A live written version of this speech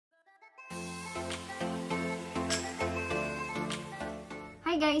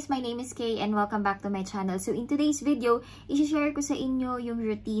guys! My name is Kay and welcome back to my channel. So in today's video, i-share ko sa inyo yung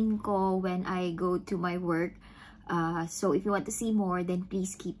routine ko when I go to my work. So if you want to see more, then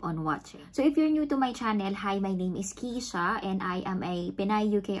please keep on watching. So if you're new to my channel, hi, my name is Keisha and I am a Pinay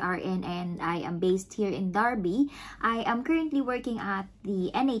UKRN and I am based here in Derby. I am currently working at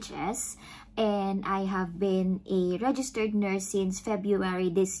the NHS and I have been a registered nurse since February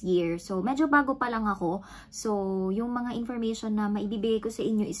this year. So medyo bago pa lang ako. So yung mga information na maibibigay ko sa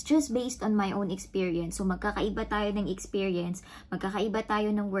inyo is just based on my own experience. So magkakaiba tayo ng experience, magkakaiba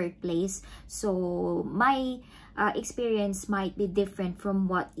tayo ng workplace. So my experience might be different from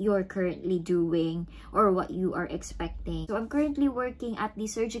what you're currently doing or what you are expecting. So I'm currently working at the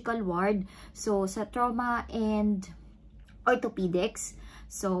surgical ward, so sa trauma and orthopedics,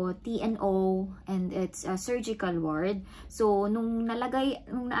 so TNO, and it's a surgical ward. So nung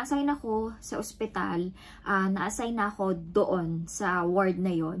na-assign ako sa ospital, na-assign ako doon sa ward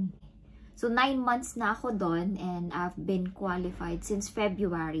na yon. So 9 months na ako doon and I've been qualified since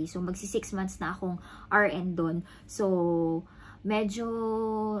February. So magsi 6 months na akong RN doon. So medyo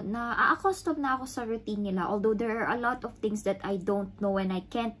na-accustom na ako sa routine nila. Although there are a lot of things that I don't know and I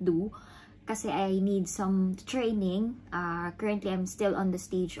can't do kasi I need some training. Currently, I'm still on the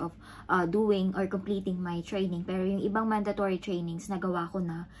stage of doing or completing my training. Pero yung ibang mandatory trainings, nagawa ko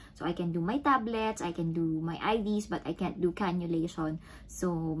na. So, I can do my tablets, I can do my IVs, but I can't do cannulation.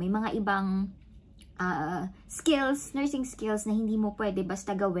 So, may mga ibang skills, nursing skills na hindi mo pwede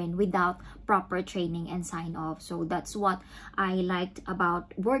basta gawin without proper training and sign-off. So, that's what I liked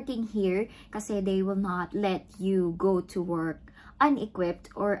about working here kasi they will not let you go to work unequipped,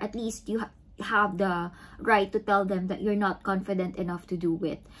 or at least you have the right to tell them that you're not confident enough to do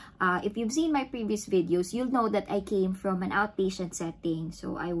it. If you've seen my previous videos, you'll know that I came from an outpatient setting.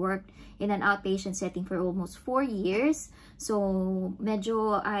 So I worked in an outpatient setting for almost 4 years. So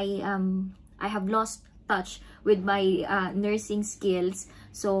medyo I have lost touch with my nursing skills.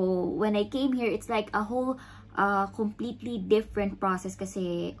 So when I came here, it's like a whole completely different process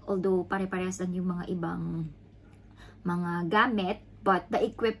kasi although pare-parehas lang yung mga ibang mga gamit, but the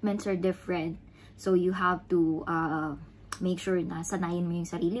equipments are different. So you have to make sure na sanayin mo yung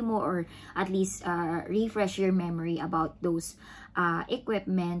sarili mo or at least refresh your memory about those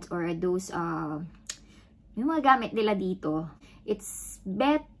equipment or those yung mga gamit nila dito. It's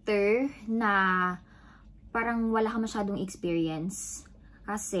better na parang wala ka masyadong experience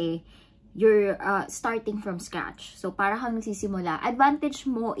kasi you're starting from scratch. So, para kang nagsisimula. Advantage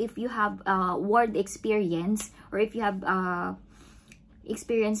mo if you have ward experience or if you have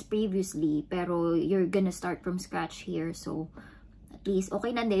experience previously, pero you're gonna start from scratch here. So, at least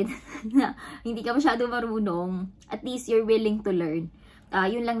okay na din na hindi ka masyado marunong. At least you're willing to learn.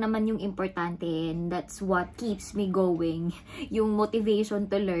 Yun lang naman yung importante and that's what keeps me going. Yung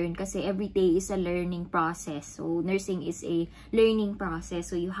motivation to learn kasi every day is a learning process. So, nursing is a learning process.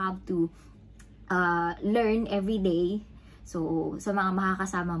 So, you have to learn every day. So, sa mga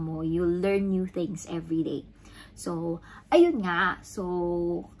makakasama mo, you'll learn new things every day. So, ayun nga.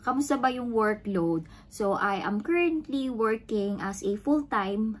 So, kamusta ba yung workload? So, I am currently working as a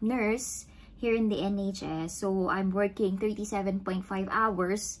full-time nurse here in the NHS. So, I'm working 37.5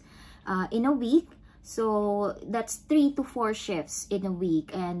 hours in a week. So, that's 3 to 4 shifts in a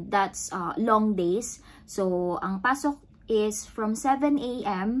week. And that's long days. So, ang pasok is from 7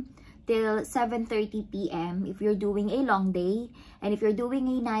 a.m. till 7:30 p.m. if you're doing a long day. And if you're doing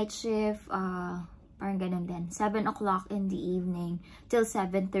a night shift, parang ganun din. 7 o'clock in the evening till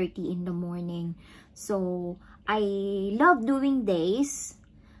 7:30 in the morning. So, I love doing days.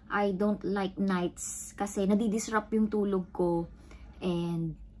 I don't like nights kasi nadidisrupt yung tulog ko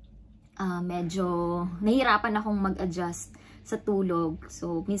and medyo nahihirapan akong mag-adjust sa tulog.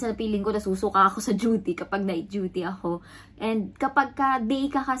 So, minsan feeling ko nasusuka ako sa duty kapag night duty ako. And kapag day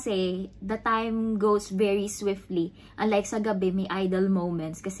ka kasi, the time goes very swiftly. Unlike sa gabi, may idle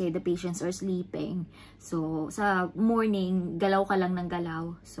moments kasi the patients are sleeping. So, sa morning, galaw ka lang ng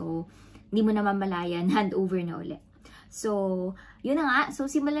galaw. So, hindi mo na mamalayan, handover na ulit. So, yun na nga.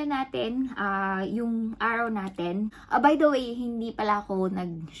 So, simulan natin yung araw natin. By the way, hindi pala ako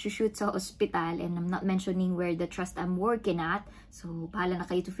nag-shoot sa hospital and I'm not mentioning where the trust I'm working at. So, bahala na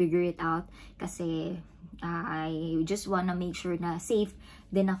kayo to figure it out kasi I just wanna make sure na safe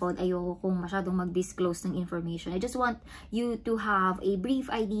din ako. Ayoko kung masyadong mag-disclose ng information. I just want you to have a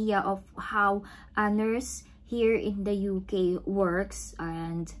brief idea of how a nurse here in the UK works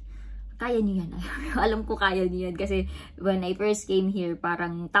and kaya niyo yan. Alam ko kaya niyo yan kasi when I first came here,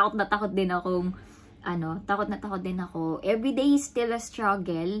 parang takot na takot din akong Every day is still a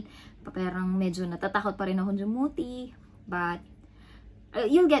struggle. Parang medyo natatakot pa rin akong dumuti. But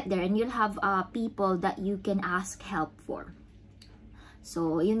you'll get there and you'll have people that you can ask help for.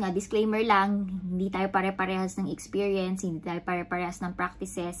 So, yun nga, disclaimer lang, hindi tayo pare-parehas ng experience, hindi tayo pare-parehas ng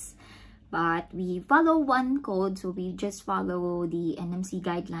practices, but we follow one code, so we just follow the NMC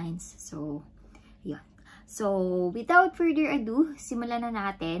guidelines. So, yun. So, without further ado, simulan na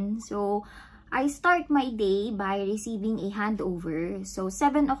natin. So, I start my day by receiving a handover. So,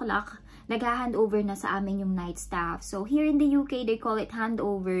 7 o'clock, nagha-handover na sa amin yung night staff. So, here in the UK, they call it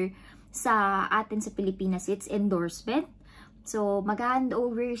handover. Sa atin sa Pilipinas, it's endorsement. So,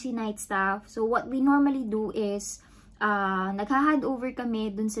 mag-handover si night staff. So, what we normally do is, nagha-handover kami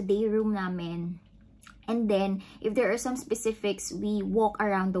dun sa day room namin. And then, if there are some specifics, we walk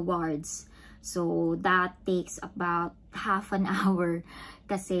around the wards. So, that takes about half an hour.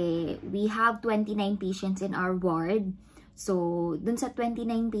 Kasi, we have 29 patients in our ward. So, dun sa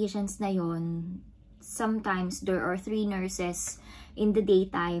 29 patients na yon, sometimes there are 3 nurses in the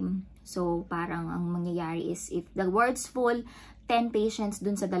daytime. So, parang ang mangyayari is if the ward's full, 10 patients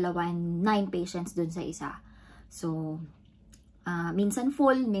dun sa dalawa, 9 patients dun sa isa. So, minsan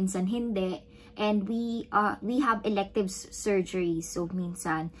full, minsan hindi. And we have elective surgeries. So,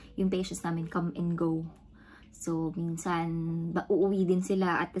 minsan, yung patients namin come and go. So, minsan, uuwi din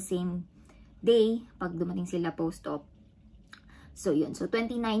sila at the same day pag dumating sila post-op. So, yun. So,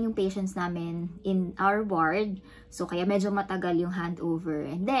 29 yung patients namin in our ward. So, kaya medyo matagal yung handover.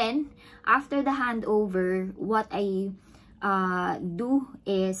 And then, after the handover, what I do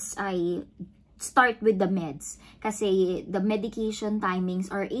is I start with the meds. Kasi, the medication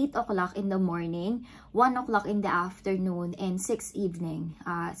timings are 8 o'clock in the morning, 1 o'clock in the afternoon, and 6 evening.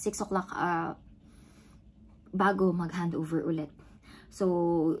 6 o'clock bago mag-handover ulit.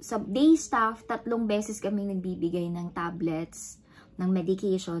 So, sa day staff, 3 beses kami nagbibigay ng tablets, ng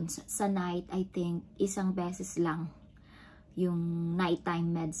medications. Sa night, I think, 1 beses lang. Yung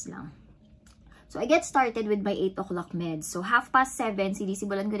nighttime meds lang. So, I get started with my 8 o'clock meds. So, 7:30,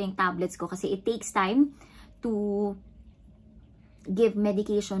 sinisimulan ko na yung tablets ko kasi it takes time to give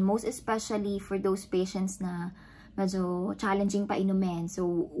medication. Most especially for those patients na medyo challenging pa inumin.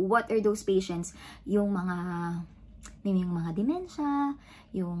 So, what are those patients? Yung mga dementia,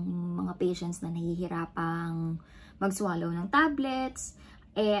 yung mga patients na nahihirapang mag-swallow ng tablets.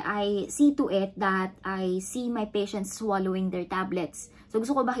 I see to it that I see my patients swallowing their tablets. So,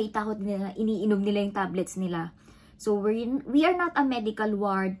 gusto ko makita ko nila, iniinom nila yung tablets nila. So, we are not a medical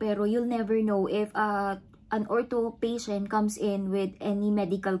ward, pero you'll never know if an ortho patient comes in with any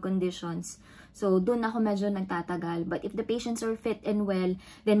medical conditions. So, doon ako medyo nagtatagal. But if the patients are fit and well,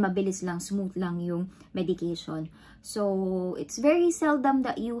 then mabilis lang, smooth lang yung medication. So, it's very seldom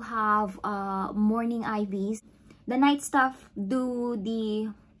that you have morning IVs. The night staff do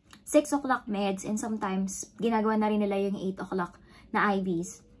the 6 o'clock meds and sometimes ginagawa na rin nila yung 8 o'clock na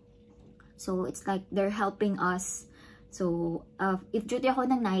IVs. So, it's like they're helping us. So, if duty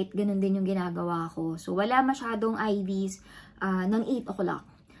ako ng night, ganun din yung ginagawa ko. So, wala masyadong IVs ng 8 o'clock.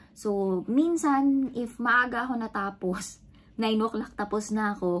 So, minsan, if maaga ako natapos, 9 o'clock tapos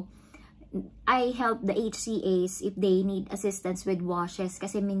na ako, I help the HCAs if they need assistance with washes.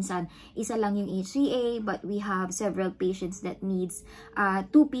 Kasi minsan, isa lang yung HCA, but we have several patients that needs 2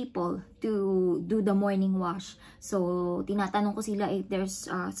 people to do the morning wash. So, tinatanong ko sila if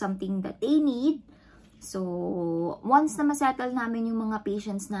there's something that they need. So, once na masettle namin yung mga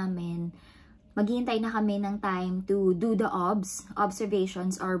patients namin, maghihintay na kami ng time to do the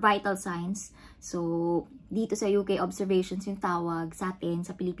observations or vital signs. So, dito sa UK, observations yung tawag, sa atin,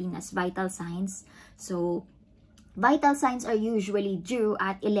 sa Pilipinas, vital signs. So, vital signs are usually due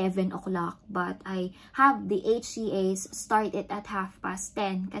at 11 o'clock, but I have the HCAs start it at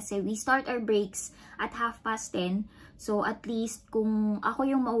 10:30 kasi we start our breaks at 10:30. So, at least kung ako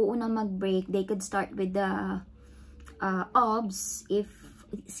yung mauuna mag-break, they could start with the obs. If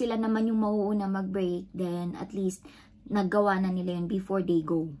sila naman yung mauuna mag-break, then at least naggawa na nila yun before they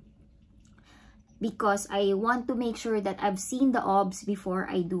go. Because I want to make sure that I've seen the obs before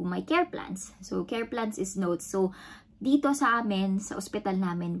I do my care plans. So, care plans is notes. So, dito sa amin, sa ospital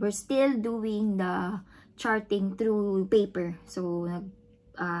namin, we're still doing the charting through paper. So,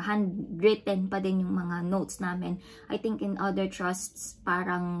 handwritten pa din yung mga notes namin. I think in other trusts,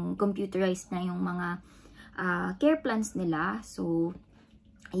 parang computerized na yung mga care plans nila. So,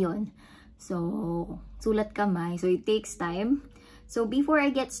 ayun. So, sulat kamay. So, it takes time. So, before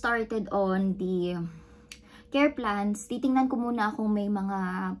I get started on the care plans, titingnan ko muna kung may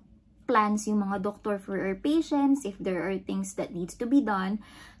mga plans yung mga doctor for our patients, if there are things that needs to be done.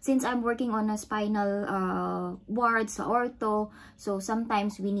 Since I'm working on a spinal ward sa ortho, so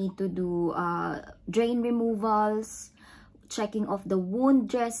sometimes we need to do drain removals, checking of the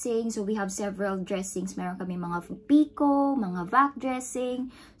wound dressing. So we have several dressings. Meron kami mga pico, mga vac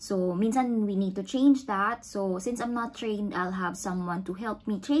dressing. So minsan we need to change that. So since I'm not trained, I'll have someone to help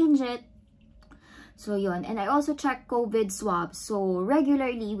me change it. So yun. And I also check COVID swabs. So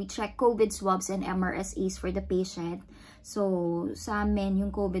regularly, we check COVID swabs and MRSAs for the patient. So sa amin,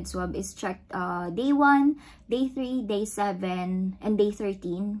 yung COVID swab is checked day 1, day 3, day 7, and day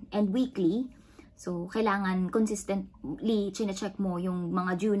 13, and weekly. So kailangan consistently chine-check mo yung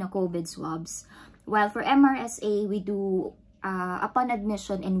mga due na COVID swabs. While for MRSA, we do upon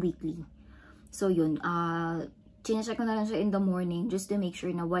admission and weekly. So yun, chine-check ko na lang siya in the morning just to make sure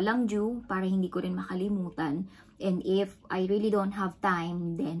na walang due para hindi ko rin makalimutan. And if I really don't have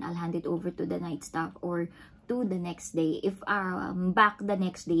time, then I'll hand it over to the night staff or to the next day. If back the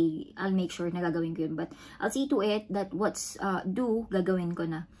next day, I'll make sure na gagawin ko yun. But I'll see to it that what's due, gagawin ko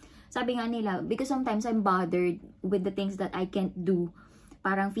na. Sabi nga nila, because sometimes I'm bothered with the things that I can't do.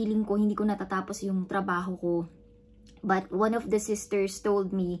 Parang feeling ko hindi ko natatapos yung trabaho ko. But one of the sisters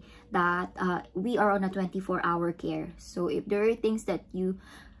told me that we are on a 24-hour care. So if there are things that you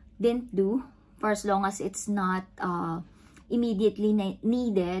didn't do, for as long as it's not immediately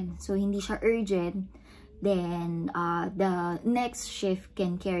needed, so hindi siya urgent, then the next shift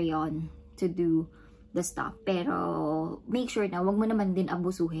can carry on to do the stuff. Pero make sure na wag mo naman din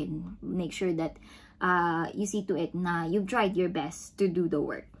abusuhin. Make sure that you see to it na you've tried your best to do the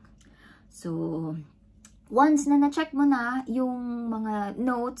work. So once na na-check mo na yung mga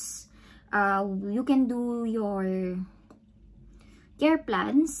notes, you can do your care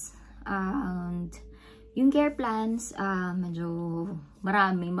plans. And yung care plans, medyo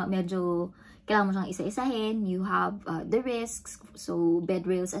marami, medyo kailangan mo siyang isa-isahin. You have the risks, so bed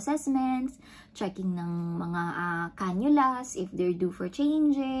rails assessments, checking ng mga cannulas if they're due for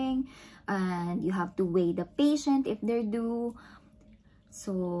changing, and you have to weigh the patient if they're due.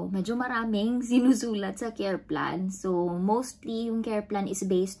 So, medyo maraming sinusulat sa care plan. So, mostly yung care plan is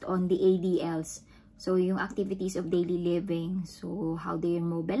based on the ADLs. So, yung activities of daily living. So, how they're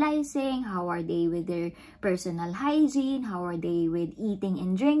mobilizing, how are they with their personal hygiene, how are they with eating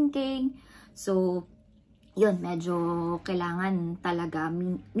and drinking. So, yun, medyo kailangan talaga.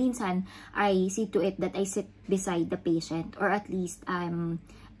 Minsan, I see to it that I sit beside the patient, or at least I'm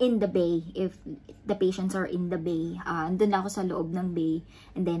in the bay if the patients are in the bay. Andun ako sa loob ng bay,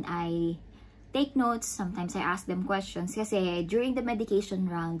 and then I take notes. Sometimes I ask them questions kasi during the medication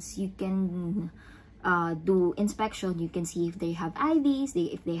rounds, you can do inspection. You can see if they have IVs,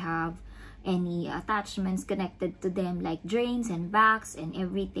 if they have any attachments connected to them like drains and bags and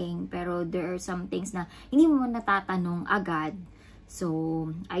everything. Pero there are some things na hindi mo natatanong agad. So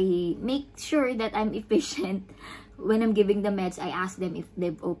I make sure that I'm efficient. When I'm giving the meds, I ask them if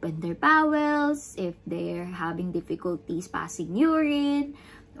they've opened their bowels, if they're having difficulties passing urine,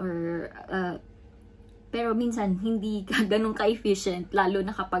 or pero minsan hindi ka ganun ka-efficient, lalo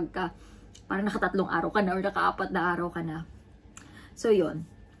na kapag parang nakatatlong araw ka na or nakaapat na araw ka na. So yun.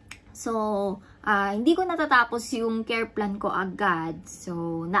 So, hindi ko natatapos yung care plan ko agad.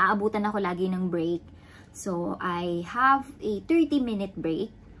 So, naaabutan ako lagi ng break. So, I have a 30-minute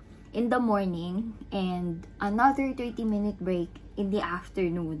break in the morning and another 30-minute break in the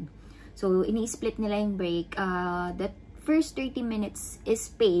afternoon. So, ini-split nila yung break. The first 30 minutes is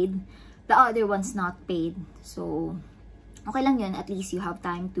paid. The other one's not paid. So, okay lang yun. At least you have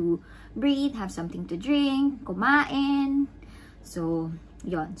time to breathe, have something to drink, kumain. So,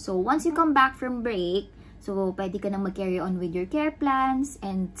 yun. So, once you come back from break, so, pwede ka nang mag-carry on with your care plans.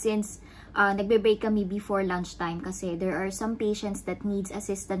 And since nagbe-break kami before lunchtime kasi there are some patients that needs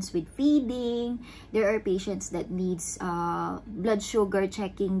assistance with feeding. There are patients that needs blood sugar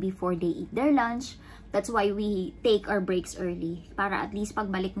checking before they eat their lunch. That's why we take our breaks early. Para at least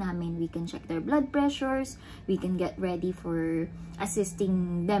pagbalik namin, we can check their blood pressures. We can get ready for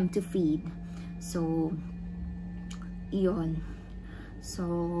assisting them to feed. So, yun.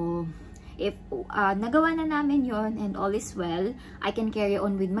 So, if nagawa na namin yon and all is well, I can carry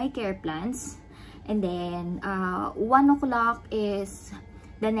on with my care plans. And then, 1 o'clock is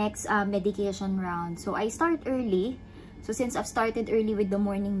the next medication round. So, I start early. So, since I've started early with the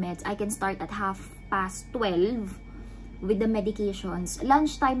morning meds, I can start at 12:30 with the medications.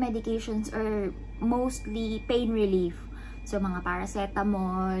 Lunchtime medications are mostly pain relief. So, mga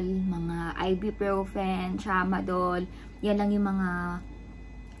paracetamol, mga ibuprofen, tramadol, yan lang yung mga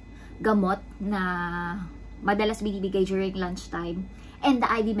gamot na madalas binibigay during lunchtime. And the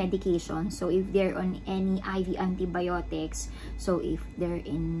IV medication. So, if they're on any IV antibiotics, so if they're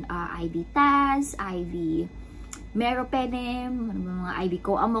in IV Taz, IV Meropenem, mga IV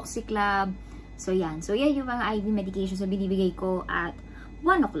Coamoxiclab, So, yan. So, yan yung mga IV medications na binibigay ko at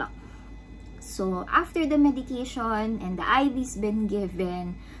 1 o'clock. So, after the medication and the IV's been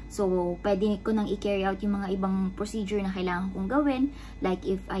given, so, pwede ko nang i-carry out yung mga ibang procedure na kailangan kong gawin. Like,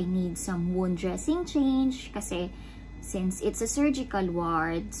 if I need some wound dressing change, kasi since it's a surgical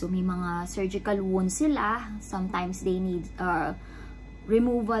ward, so may mga surgical wounds sila. Sometimes they need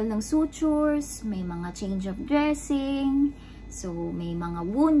removal ng sutures, may mga change of dressing, so may mga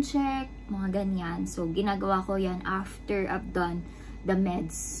wound check, mga ganyan. So, ginagawa ko yan after I've done the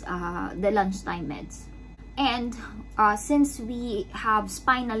meds, the lunchtime meds. And since we have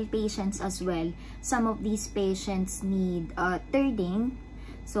spinal patients as well, some of these patients need turning.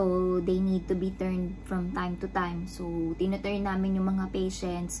 So, they need to be turned from time to time. So, tinuturn namin yung mga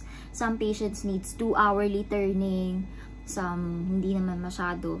patients. Some patients needs 2-hourly turning. Some, hindi naman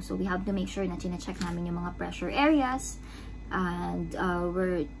masyado. So, we have to make sure na chine-check namin yung mga pressure areas. And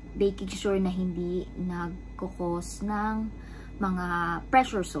we're making sure na hindi nagkukos ng mga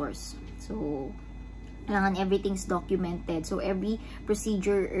pressure source. So, kailangan everything's documented. So, every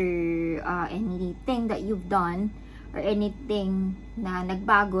procedure or anything that you've done or anything na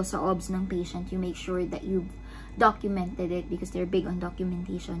nagbago sa OBS ng patient, you make sure that you've documented it because they're big on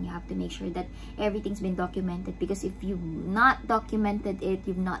documentation. You have to make sure that everything's been documented because if you've not documented it,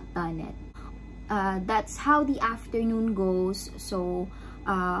 you've not done it. That's how the afternoon goes. So,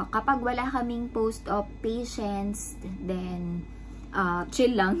 kapag wala kaming post-op patients, then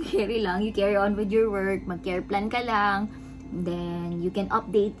chill lang, carry lang, you carry on with your work, mag-care plan ka lang, then you can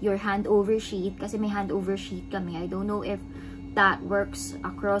update your handover sheet, kasi may handover sheet kami. I don't know if that works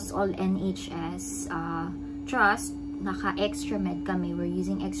across all NHS trust. Naka-extra med kami, we're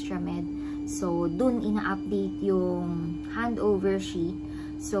using extra med, so dun ina-update yung handover sheet.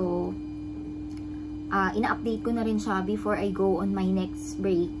 So, ina-update ko na rin siya before I go on my next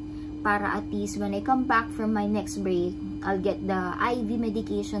break, para at least when I come back from my next break, I'll get the IV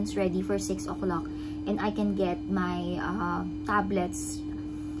medications ready for 6 o'clock and I can get my tablets.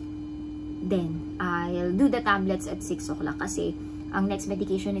 Then, I'll do the tablets at 6 o'clock kasi ang next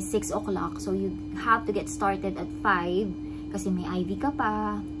medication is 6 o'clock. So, you have to get started at 5 kasi may IV ka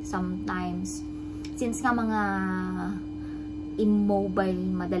pa. Sometimes, since nga mga immobile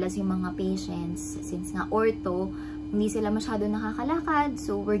madalas yung mga patients, since nga ortho, hindi sila masyado nakakalakad,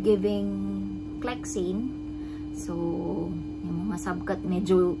 so we're giving Clexane. So, yung mga subcut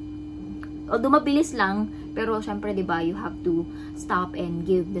medyo, although mabilis lang, pero syempre diba, you have to stop and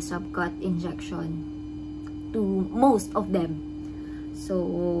give the subcut injection to most of them.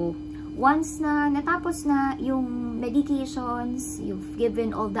 So, once na natapos na yung medications, you've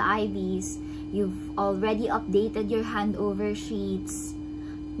given all the IVs, you've already updated your handover sheets,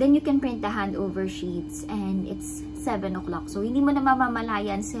 then you can print the handover sheets and it's 7 o'clock. So, hindi mo na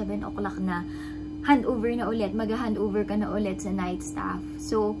mamamalayan 7 o'clock na handover na ulit, mag-handover ka na ulit sa night staff.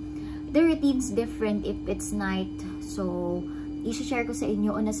 So, the routine's different if it's night. So, i-share ko sa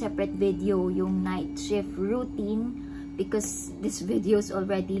inyo on a separate video yung night shift routine because this video is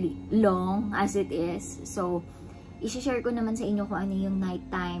already long as it is. So, i-share ko naman sa inyo kung ano yung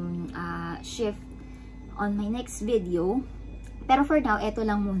nighttime shift on my next video. Pero for now, eto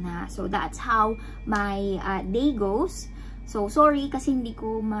lang muna. So, that's how my day goes. So, sorry kasi hindi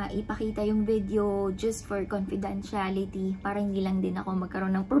ko maipakita yung video just for confidentiality. Para hindi lang din ako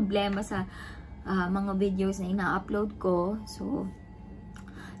magkaroon ng problema sa mga videos na ina-upload ko. So,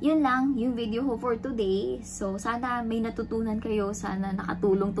 yun lang yung video ko for today. So, sana may natutunan kayo. Sana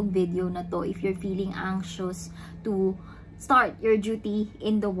nakatulong tong video na to if you're feeling anxious to start your duty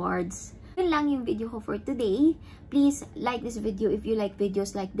in the wards. Yun lang yung video ko for today. Please like this video if you like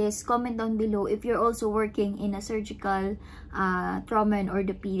videos like this. Comment down below if you're also working in a surgical trauma and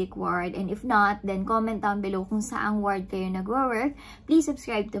orthopedic ward. And if not, then comment down below kung saang ward kayo nag-work. Please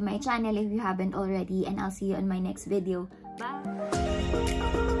subscribe to my channel if you haven't already. And I'll see you on my next video.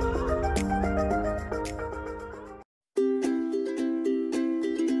 Bye!